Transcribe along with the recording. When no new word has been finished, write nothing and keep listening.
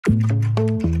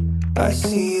I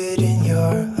see it in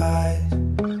your eyes.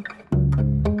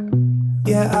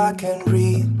 Yeah, I can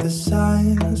read the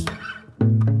signs.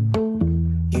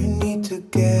 You need to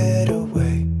get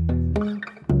away.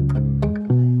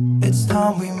 It's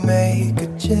time we make a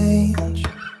change.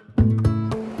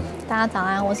 大家早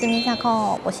安，我是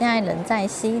Misako， 我现在人在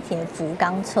西铁福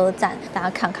冈车站，大家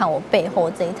看看我背后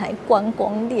这一台观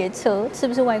光列车，是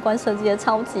不是外观设计的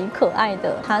超级可爱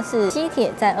的？它是西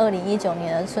铁在2019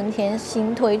年的春天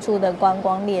新推出的观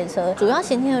光列车，主要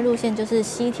行经的路线就是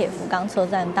西铁福冈车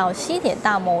站到西铁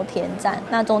大牟田站，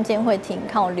那中间会停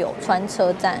靠柳川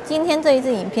车站。今天这一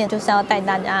支影片就是要带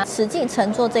大家实际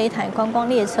乘坐这一台观光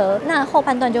列车，那后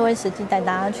半段就会实际带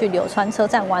大家去柳川车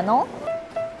站玩哦。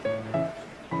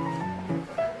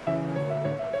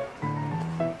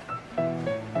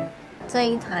这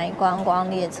一台观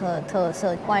光列车的特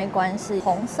色，外观是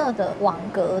红色的网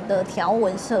格的条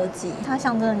纹设计，它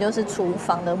象征的就是厨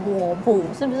房的抹布，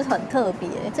是不是很特别？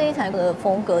这一台的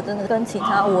风格真的跟其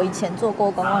他我以前坐过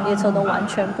观光列车都完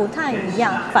全不太一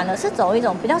样，反而是走一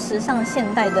种比较时尚现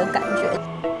代的感觉。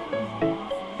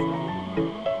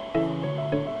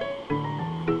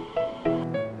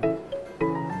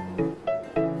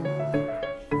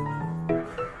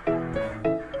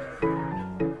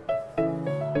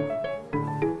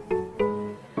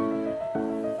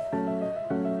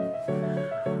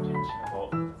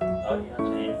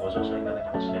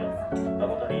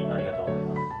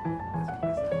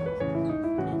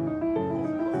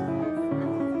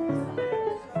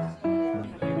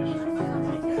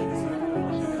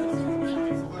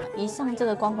一上这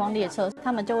个观光列车，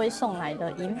他们就会送来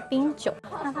的迎宾酒。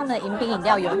那他们的迎宾饮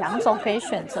料有2种可以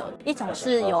选择，一种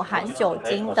是有含酒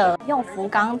精的，用福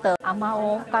冈的阿妈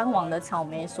欧官网的草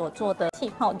莓所做的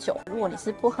气泡酒。如果你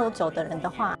是不喝酒的人的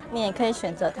话，你也可以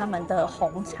选择他们的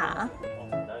红茶。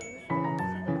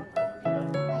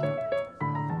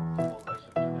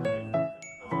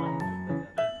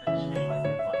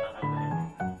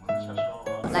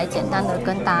来简单的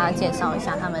跟大家介绍一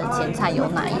下他们的前菜有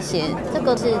哪一些。这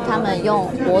个是他们用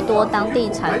博多当地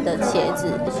产的茄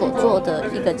子所做的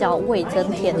一个叫味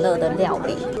增甜乐的料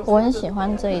理。我很喜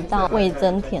欢这一道味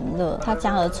增甜乐，它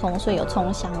加了葱，所以有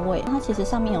葱香味。它其实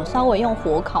上面有稍微用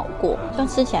火烤过，就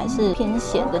吃起来是偏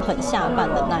咸的，很下饭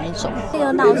的那一种。第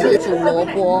二道是煮萝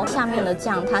卜，下面的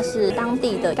酱它是当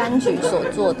地的柑橘所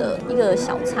做的一个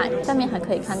小菜，下面还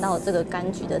可以看到这个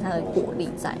柑橘的它的果粒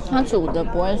在。它煮的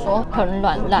不会说很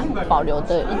软烂，保留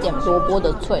着一点萝卜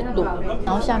的脆度，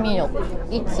然后下面有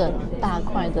一整大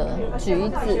块的橘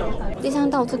子。第3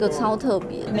道这个超特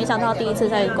别，没想到第一次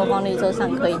在观光列车上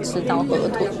可以吃到河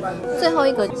豚。最后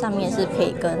一个上面是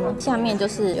培根，下面就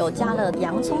是有加了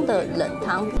洋葱的冷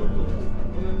汤。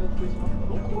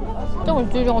这种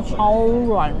鸡肉超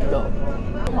软的，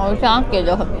而且它给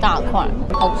的很大块，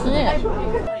好吃耶。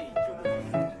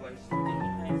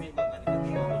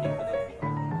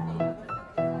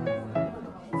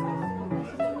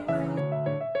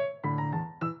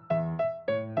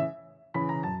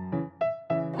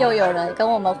又有人跟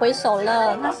我们挥手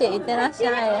了，他写一点那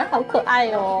下哎，好可爱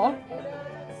哦，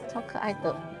超可爱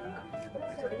的。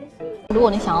如果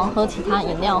你想要喝其他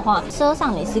饮料的话，车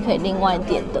上你是可以另外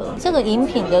点的。这个饮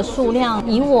品的数量，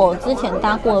以我之前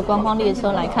搭过的观光列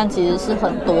车来看，其实是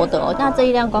很多的哦。那这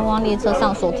一辆观光列车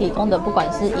上所提供的，不管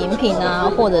是饮品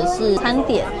啊，或者是餐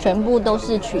点，全部都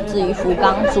是取自于福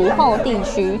冈竹后地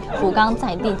区福冈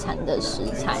在地产的食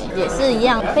材，也是一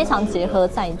样非常结合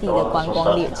在地的观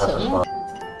光列车。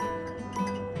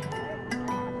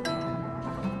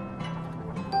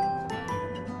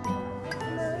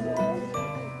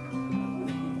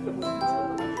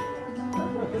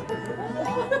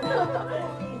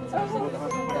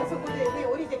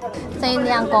这一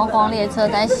辆观光列车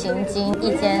在行经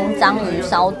一间章鱼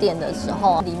烧店的时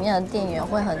候，里面的店员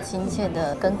会很亲切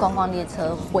的跟观光列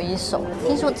车挥手。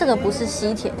听说这个不是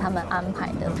西铁他们安排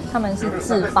的，他们是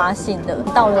自发性的，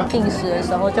到了定时的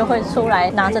时候就会出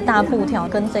来拿着大布条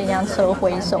跟这辆车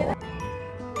挥手。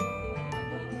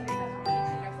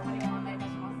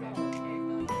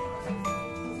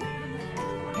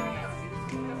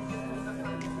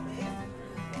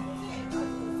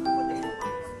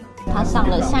它上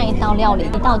了下一道料理，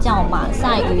一道叫马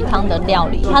赛鱼汤的料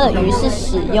理。它的鱼是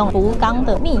使用福冈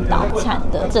的密岛产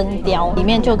的真鲷，里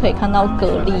面就可以看到蛤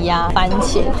蜊呀、番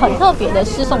茄。很特别的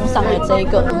是送上了这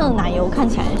个，它的奶油看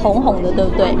起来红红的，对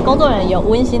不对？工作人员有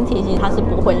温馨提醒，它是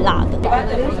不会辣的。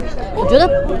我觉得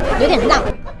有点辣。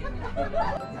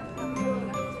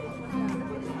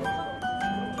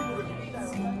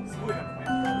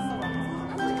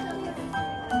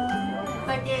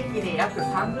約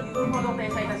30分ほど停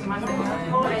車いたしまして、ご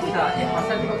乗車列車発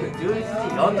車時刻11時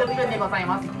40分でござい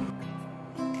ます。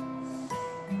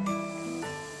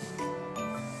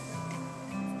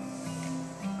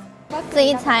这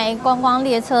一台观光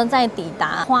列车在抵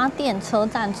达花店车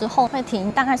站之后，会停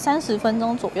大概30分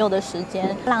钟左右的时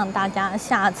间，让大家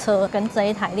下车跟这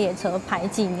一台列车拍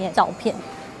纪念照片。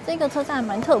这个车站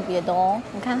蛮特别的哦，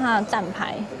你看它的站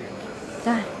牌，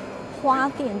在花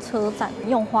店车站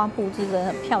用花布置得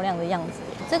很漂亮的样子。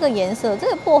这个颜色，这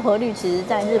个薄荷绿，其实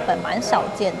在日本蛮少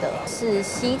见的，是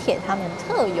西铁他们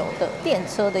特有的电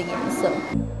车的颜色。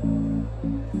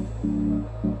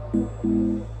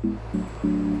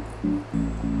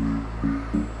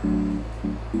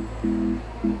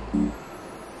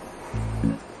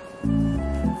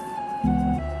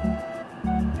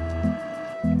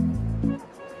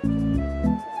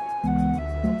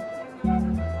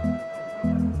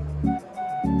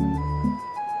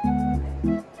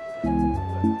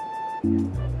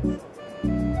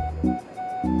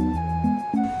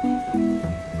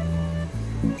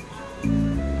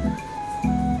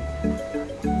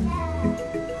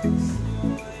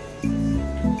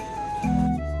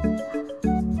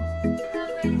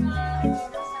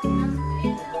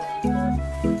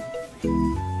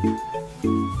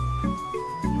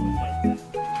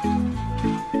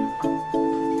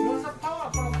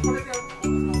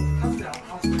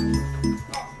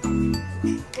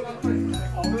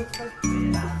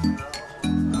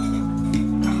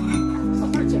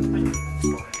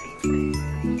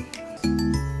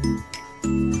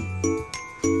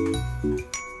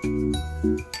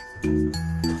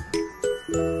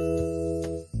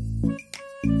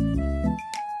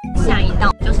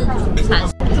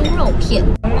猪肉片，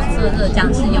黄色热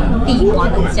酱是用地瓜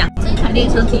的酱。这一台列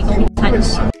车提供餐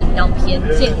食比较偏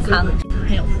健康，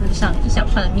还有附上一小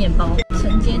块的面包，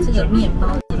承接这个面包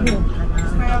的落盘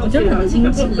啊，我觉得很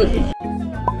精致耶。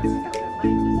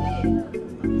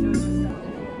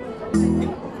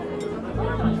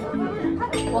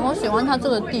我好喜欢它这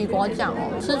个地瓜酱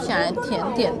哦，吃起来甜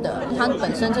甜的。它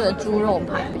本身这个猪肉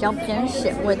排比较偏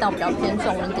咸，味道比较偏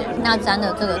重一点。那沾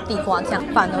的这个地瓜酱，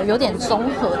反而有点中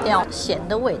和掉咸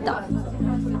的味道。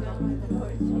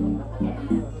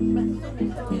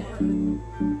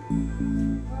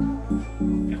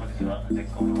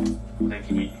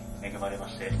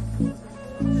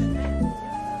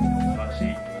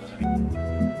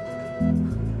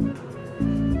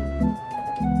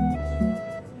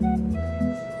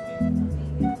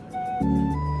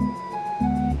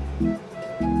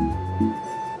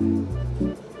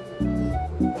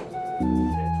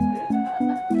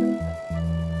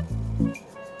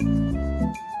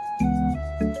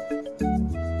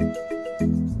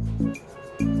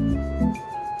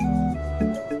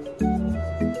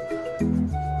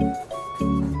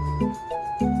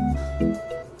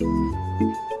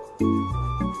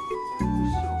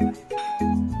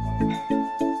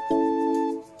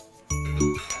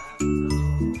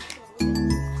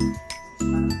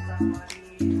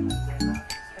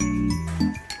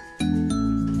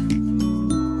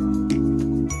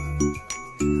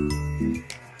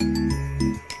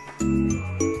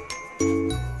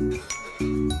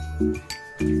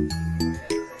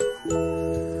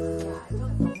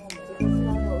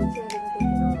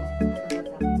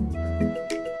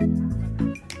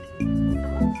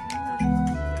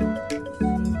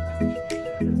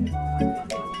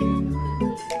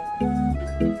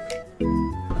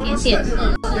点是使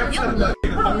用了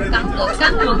红冈的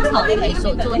干黄草莓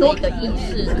所做的一个意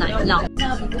式奶酪，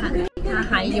看它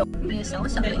还有那个小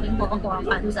小的樱花花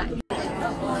瓣在。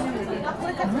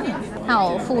它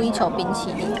有附一球冰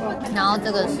淇淋，然后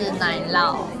这个是奶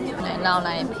酪，奶酪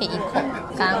来配一口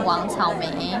干黄草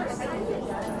莓，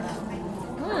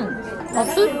好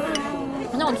吃，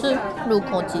很好吃，入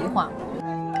口即化。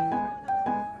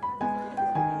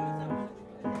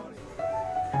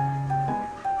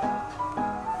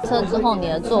车之后，你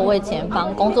的座位前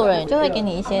方工作人员就会给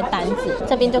你一些单子，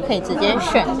这边就可以直接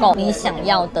选购你想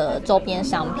要的周边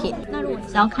商品。那如果你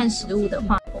是要看食物的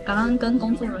话，我刚刚跟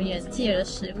工作人员借了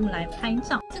食物来拍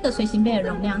照。这个随行杯的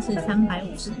容量是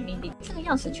350ml，这个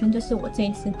钥匙圈就是我这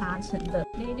一次搭乘的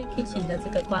RAIL KITCHEN 的这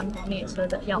个观光列车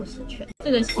的钥匙圈。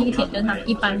这个西铁跟他们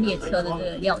一般列车的这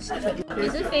个钥匙圈也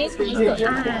是非常可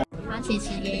爱。它其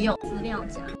实也有资料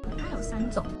夹。它有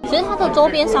3种，其实它的周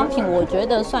边商品我觉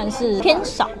得算是偏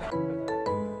少。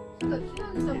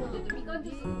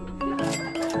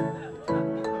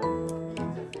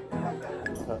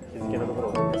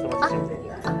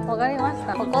わかりまし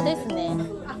た。ここですね。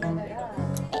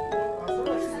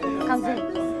完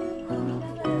成。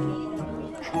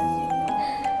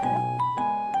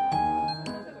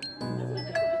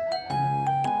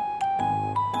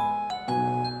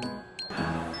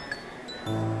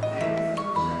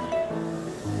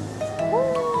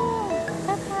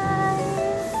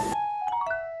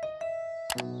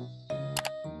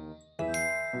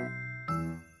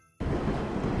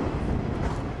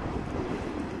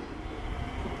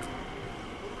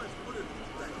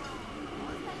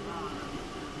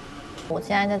我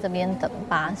现在在这边等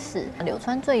巴士。柳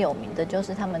川最有名的就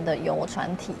是他们的游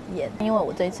船体验，因为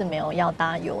我这一次没有要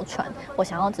搭游船，我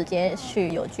想要直接去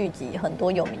有聚集很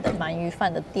多有名的鳗鱼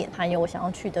饭的店，还有我想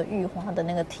要去的玉花的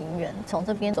那个庭园。从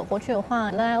这边走过去的话，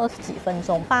大概20几分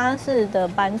钟。巴士的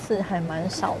班次还蛮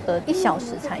少的，1小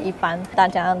时才一班。大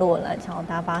家如果来想要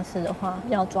搭巴士的话，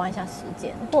要抓一下时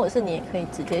间，或者是你也可以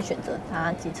直接选择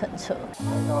搭计程车。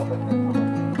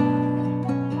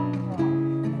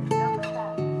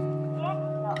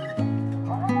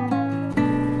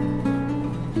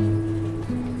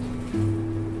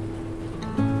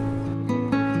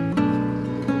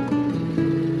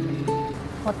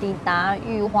我抵达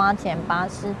玉花前巴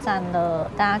士站了，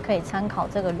大家可以参考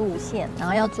这个路线，然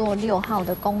后要坐6号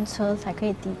的公车才可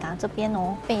以抵达这边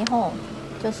哦。背后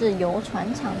就是游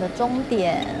船场的终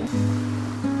点。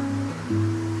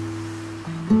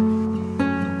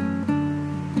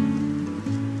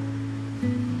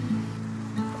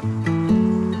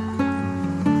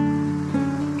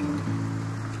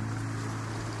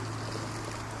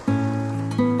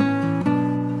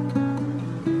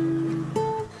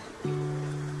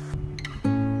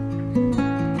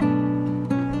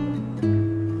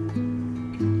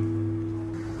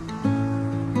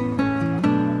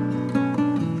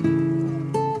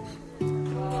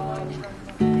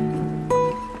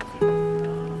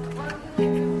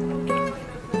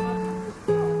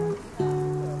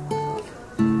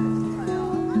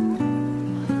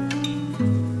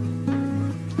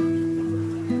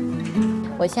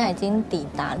我现在已经抵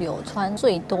达柳川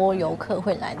最多游客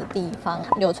会来的地方。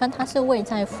柳川它是位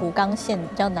在福冈县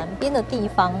比较南边的地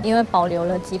方，因为保留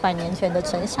了几百年前的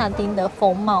城下町的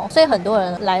风貌，所以很多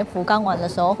人来福冈玩的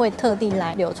时候会特地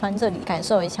来柳川这里感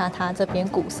受一下它这边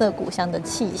古色古香的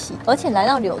气息。而且来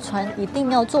到柳川一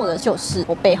定要做的就是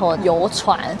我背后游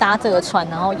船，搭这个船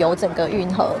然后游整个运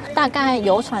河，大概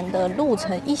游船的路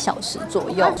程1小时左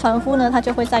右。船夫呢，他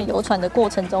就会在游船的过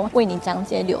程中为你讲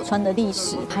解柳川的历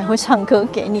史，还会唱歌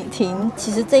给你听。其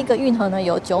实这个运河呢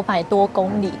有900多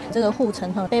公里，这个护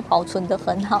城河被保存得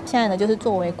很好，现在呢就是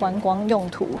作为观光用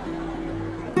途。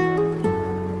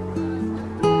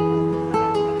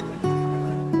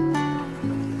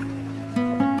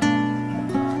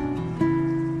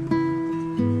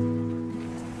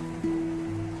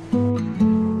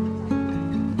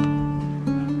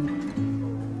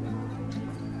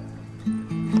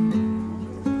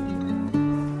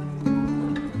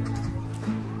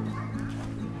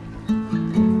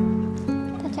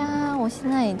现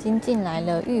在已经进来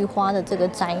了玉花的这个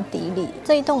宅邸里，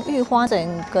这一栋玉花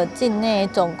整个境内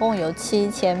总共有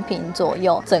7000坪左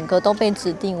右，整个都被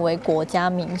指定为国家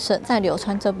名胜，在柳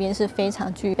川这边是非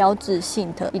常具标志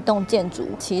性的一栋建筑。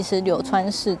其实柳川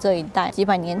市这一带几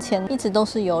百年前一直都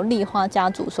是由立花家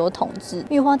族所统治，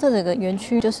玉花这整个园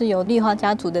区就是由立花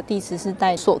家族的第14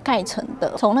代所盖成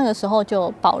的，从那个时候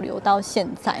就保留到现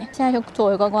在，现在就作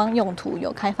为观光用途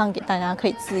有开放给大家可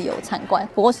以自由参观，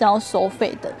不过是要收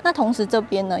费的。那同时这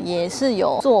边呢也是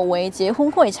有作为结婚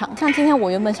会场，像今天我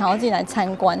原本想要进来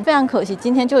参观，非常可惜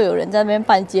今天就有人在那边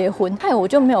办结婚，害我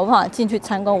就没有办法进去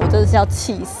参观，我真的是要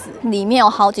气死。里面有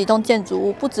好几栋建筑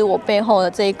物，不止我背后的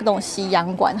这一栋西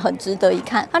洋馆很值得一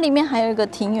看，它里面还有一个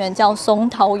庭园叫松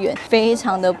涛园，非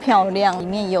常的漂亮，里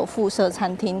面也有附设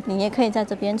餐厅，你也可以在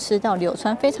这边吃到柳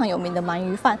川非常有名的鳗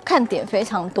鱼饭，看点非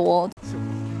常多。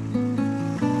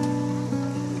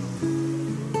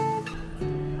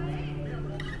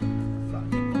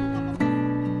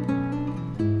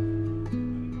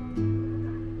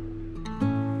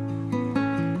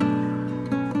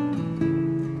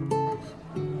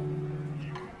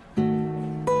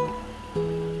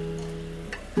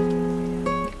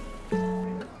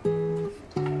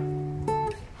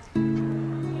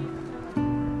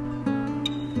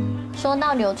说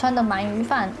到柳川的鳗鱼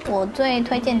饭，我最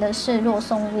推荐的是若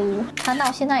松屋，它到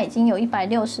现在已经有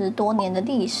160多年的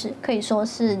历史，可以说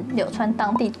是柳川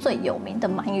当地最有名的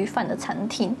鳗鱼饭的餐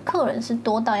厅，客人是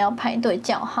多到要排队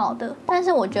叫号的。但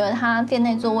是我觉得它店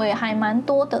内座位还蛮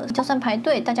多的，就算排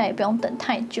队，大家也不用等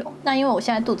太久。那因为我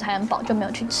现在肚子还很饱，就没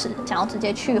有去吃，想要直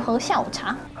接去喝下午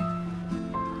茶。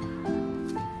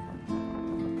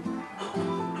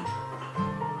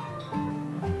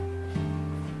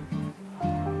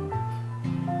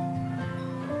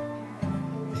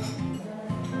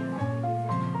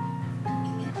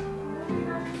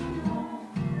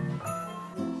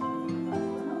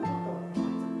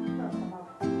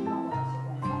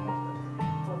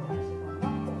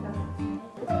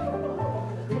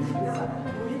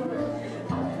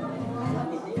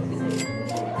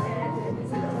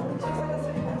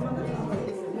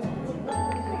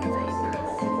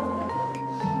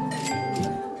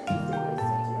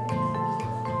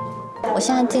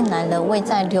现在进来了位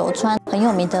在柳川很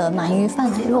有名的鳗鱼饭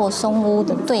若松屋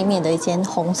的对面的一间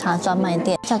红茶专卖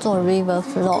店，叫做 River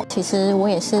Flow。其实我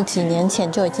也是几年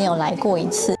前就已经有来过一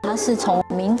次，它是从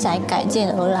民宅改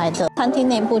建而来的。餐厅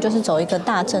内部就是走一个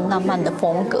大正浪漫的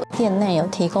风格，店内有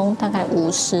提供大概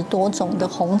50多种的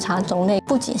红茶种类，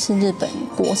不仅是日本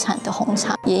国产的红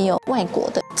茶，也有外国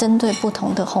的。针对不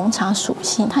同的红茶属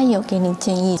性，它也有给你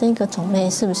建议，这个种类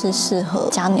是不是适合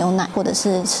加牛奶，或者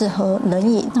是适合冷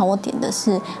饮。那我点的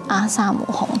是阿萨姆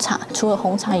红茶，除了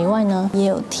红茶以外呢，也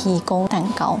有提供蛋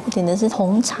糕。我点的是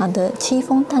红茶的戚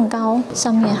风蛋糕，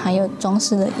上面还有装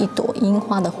饰了一朵樱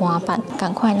花的花瓣。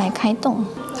赶快来开动！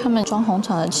他们装红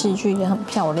茶的器具也很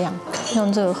漂亮，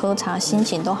用这个喝茶心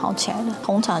情都好起来了。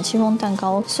红茶戚风蛋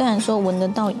糕虽然说闻得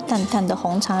到淡淡的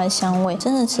红茶的香味，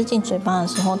真的吃进嘴巴的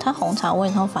时候，它红茶味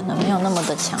道反而没有那么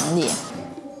的强烈。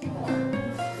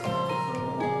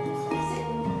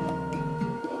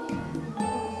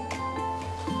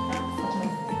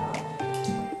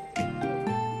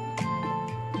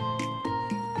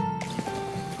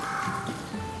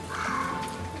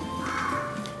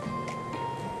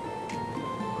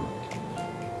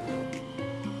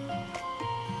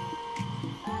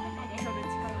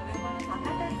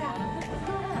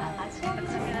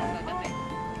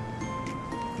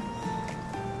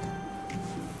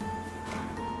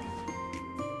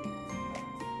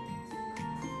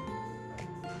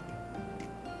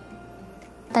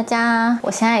大家，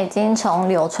我现在已经从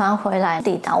柳川回来，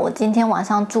抵达我今天晚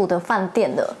上住的饭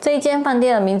店了。这一间饭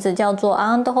店的名字叫做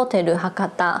Hotel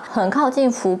HAKATA， 很靠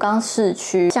近福冈市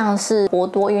区，像是博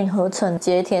多运河城、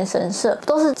接天神社，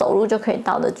都是走路就可以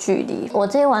到的距离。我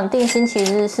这一晚订星期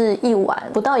日是一晚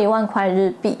不到1万块日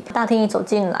币。大厅一走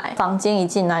进来，房间一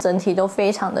进来，整体都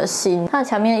非常的新。它的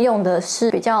墙面用的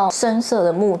是比较深色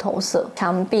的木头色，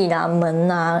墙壁啊、门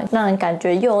啊，让人感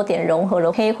觉又有点融合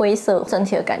了黑灰色，整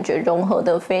体的感觉融合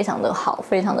的非常的好，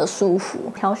非常的舒服。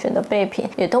挑选的备品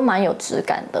也都蛮有质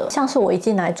感的，像是我一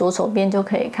进来左手边就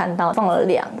可以看到放了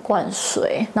2罐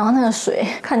水，然后那个水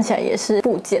看起来也是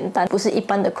不简单，不是一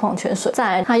般的矿泉水。再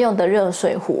来它用的热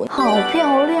水壶好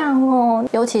漂亮哦，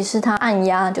尤其是它按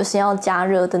压就是要加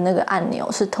热的那个按钮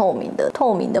是透明的，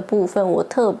透明的部分我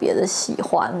特别的喜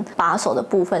欢。把手的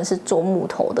部分是做木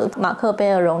头的，马克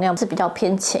杯的容量是比较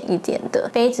偏浅一点的，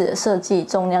杯子的设计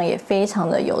重量也非常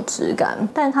的有质感，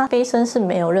但它杯身是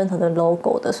没有任何的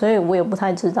logo 的，所以我也不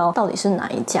太知道到底是哪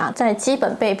一家。在基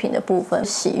本备品的部分，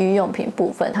洗浴用品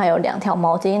部分，它有2条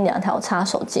毛巾、2条擦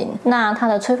手巾。那它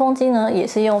的吹风机呢，也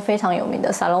是用非常有名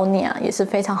的 Salonia， 也是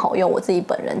非常好用。我自己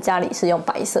本人家里是用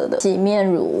白色的。洗面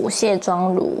乳、卸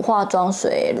妆乳、化妆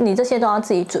水，你这些都要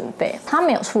自己准备。它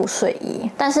没有附睡衣，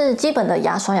但是基本的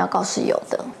牙刷、牙膏是有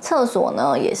的。厕所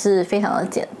呢也是非常的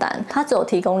简单，它只有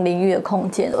提供淋浴的空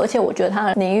间，而且我觉得它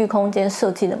的淋浴空间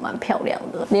设计的蛮漂亮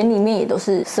的，连里面也都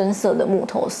是深色的木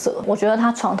头色。我觉得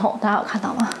它床头，大家有看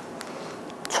到吗？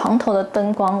床头的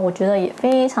灯光，我觉得也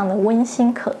非常的温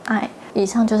馨可爱。以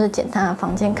上就是简单的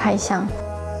房间开箱。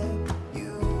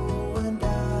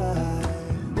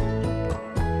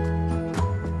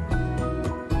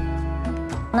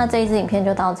那这一支影片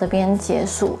就到这边结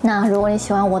束。那如果你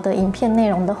喜欢我的影片内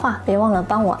容的话，别忘了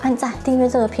帮我按赞、订阅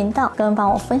这个频道，跟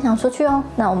帮我分享出去哦。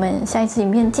那我们下一支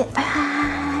影片见，拜拜。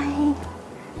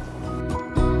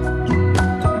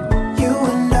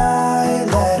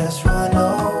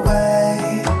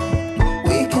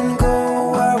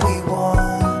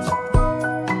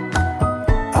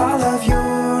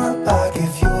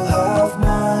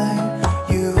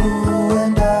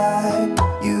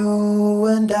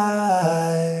and I